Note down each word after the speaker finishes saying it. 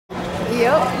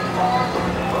Yep.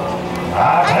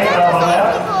 Take it over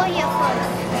there.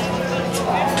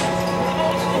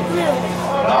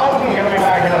 No, we're going to be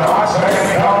back in the box. They're going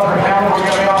to be calling for camera. We're going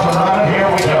to be off and running. Here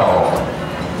we go.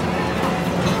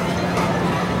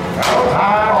 No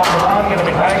time on the run. Going to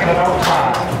be taking it no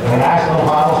time. The National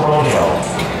Models Rodeo.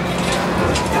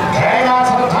 Hang on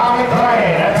to the Tommy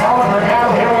Crane. They're calling for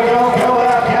camera. Here we go. Go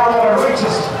that camera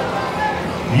reaches.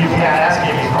 You can't ask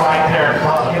him. He's right there.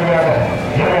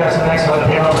 Get him there. So next to the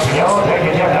pin over to go. Take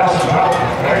it. Get Nelson.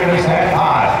 They're going to be standing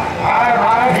high. All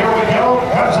right. Here we go.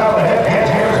 Comes out the head.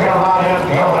 Here's going to run in.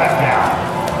 Go that down.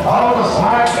 On the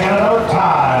side. In no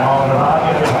time. On the run.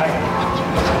 Get it back.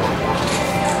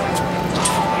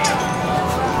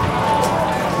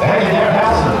 There you go,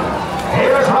 Nelson.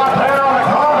 Here's right there on the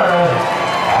corner.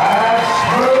 That's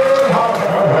smooth home to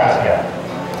Nebraska.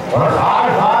 We're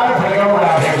 5-5 for the go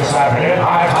round here this afternoon.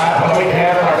 5-5 for the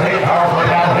weekend. Our team powerful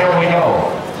down. Here we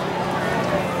go.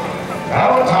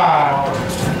 No time.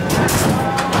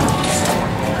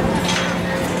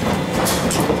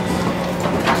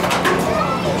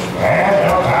 And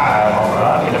no time on the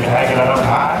run. Going to be taking it no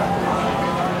time.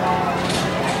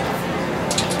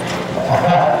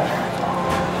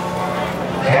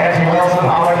 Nancy Wilson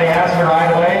hollered the answer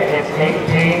right away. It's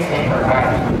 18-8.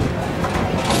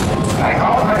 I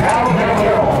call for Hal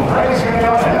Hill. Ray's going to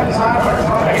go on the head side of the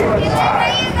front, Haywood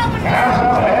side. Hands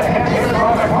up ahead, head here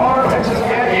from the corner, pitches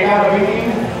again. You got to be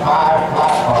 5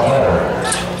 or better.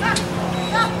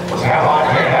 Sound like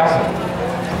Jay Nelson.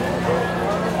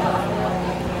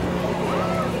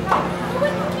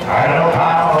 I don't know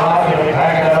time on the line, going to be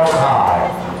taking it over high.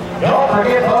 Don't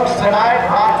forget, folks, tonight,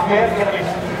 Rock Fit going to be.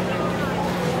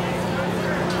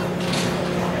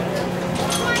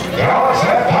 Y'all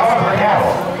set power for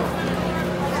cattle.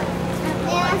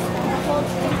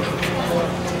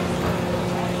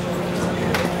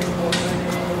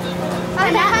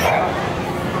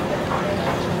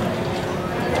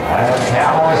 And the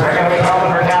Cowboys are going to